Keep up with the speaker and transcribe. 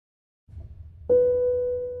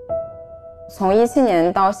从17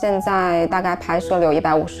年到现在，大概拍摄了有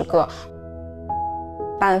150个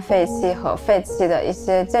半废弃和废弃的一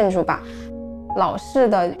些建筑吧。老式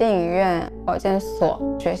的电影院、保健所、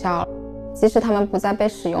学校，即使他们不再被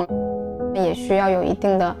使用，也需要有一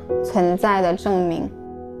定的存在的证明。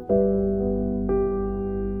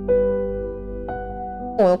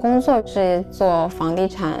我的工作是做房地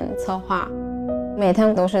产策划，每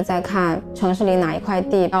天都是在看城市里哪一块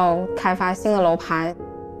地要开发新的楼盘，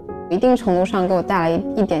一定程度上给我带来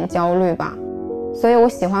一点焦虑吧。所以我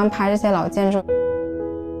喜欢拍这些老建筑。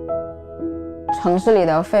城市里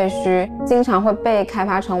的废墟经常会被开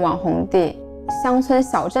发成网红地，乡村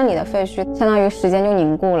小镇里的废墟相当于时间就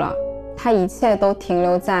凝固了，它一切都停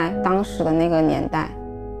留在当时的那个年代。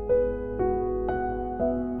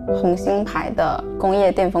红星牌的工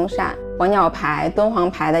业电风扇，鸵鸟牌、敦煌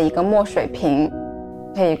牌的一个墨水瓶，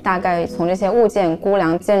可以大概从这些物件估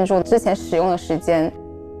量建筑之前使用的时间。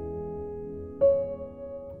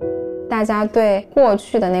大家对过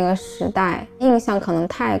去的那个时代印象可能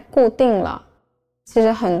太固定了，其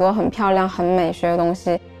实很多很漂亮很美学的东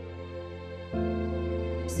西。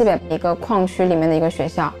西北一个矿区里面的一个学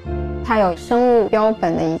校，它有生物标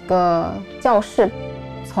本的一个教室，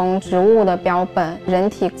从植物的标本、人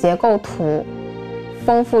体结构图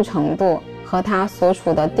丰富程度和它所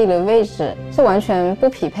处的地理位置是完全不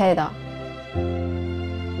匹配的。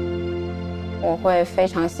我会非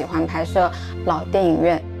常喜欢拍摄老电影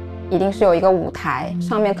院，一定是有一个舞台，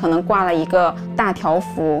上面可能挂了一个大条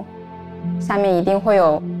幅，下面一定会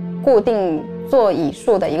有固定座椅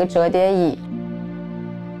数的一个折叠椅，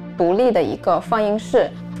独立的一个放映室、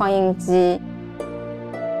放映机。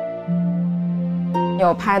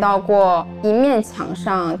有拍到过一面墙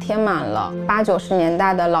上贴满了80、90年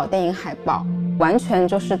代的老电影海报，完全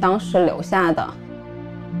就是当时留下的。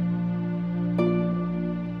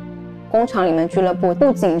工厂里面俱乐部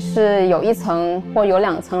不仅是有1层或有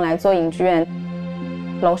2层来做影剧院，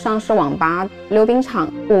楼上是网吧、溜冰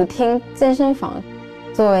场、舞厅、健身房。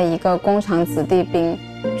作为一个工厂子弟兵，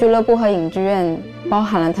俱乐部和影剧院包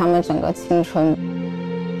含了他们整个青春。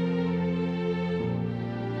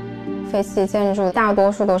废弃建筑大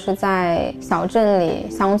多数都是在小镇里、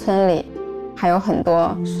乡村里，还有很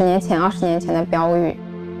多10年前、20年前的标语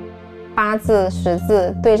，8字、10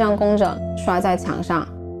字对仗工整刷在墙上。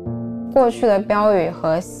过去的标语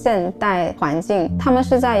和现代环境，他们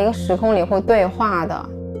是在一个时空里会对话的。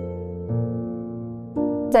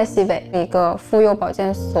在西北一个妇幼保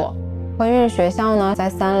健所，婚孕学校呢在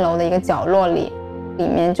3楼的一个角落里，里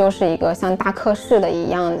面就是一个像大课室的一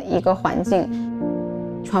样的一个环境，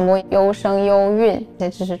传播优生优孕这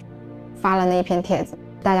知识。发了那一篇帖子，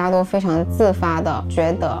大家都非常自发的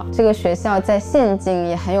觉得这个学校在现今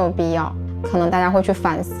也很有必要，可能大家会去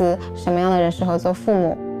反思什么样的人适合做父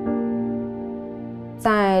母。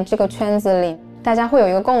在这个圈子里，大家会有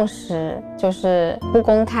一个共识，就是不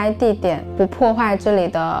公开地点，不破坏这里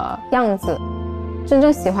的样子。真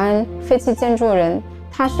正喜欢废弃建筑的人，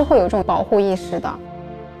他是会有这种保护意识的。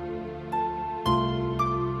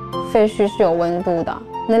废墟是有温度的，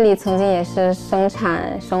那里曾经也是生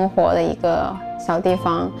产生活的一个小地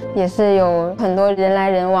方，也是有很多人来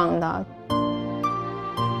人往的。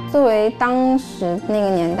作为当时那个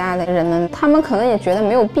年代的人们，他们可能也觉得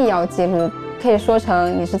没有必要记录，可以说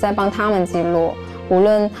成你是在帮他们记录，无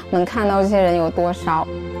论能看到这些人有多少，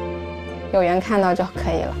有缘看到就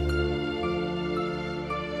可以了。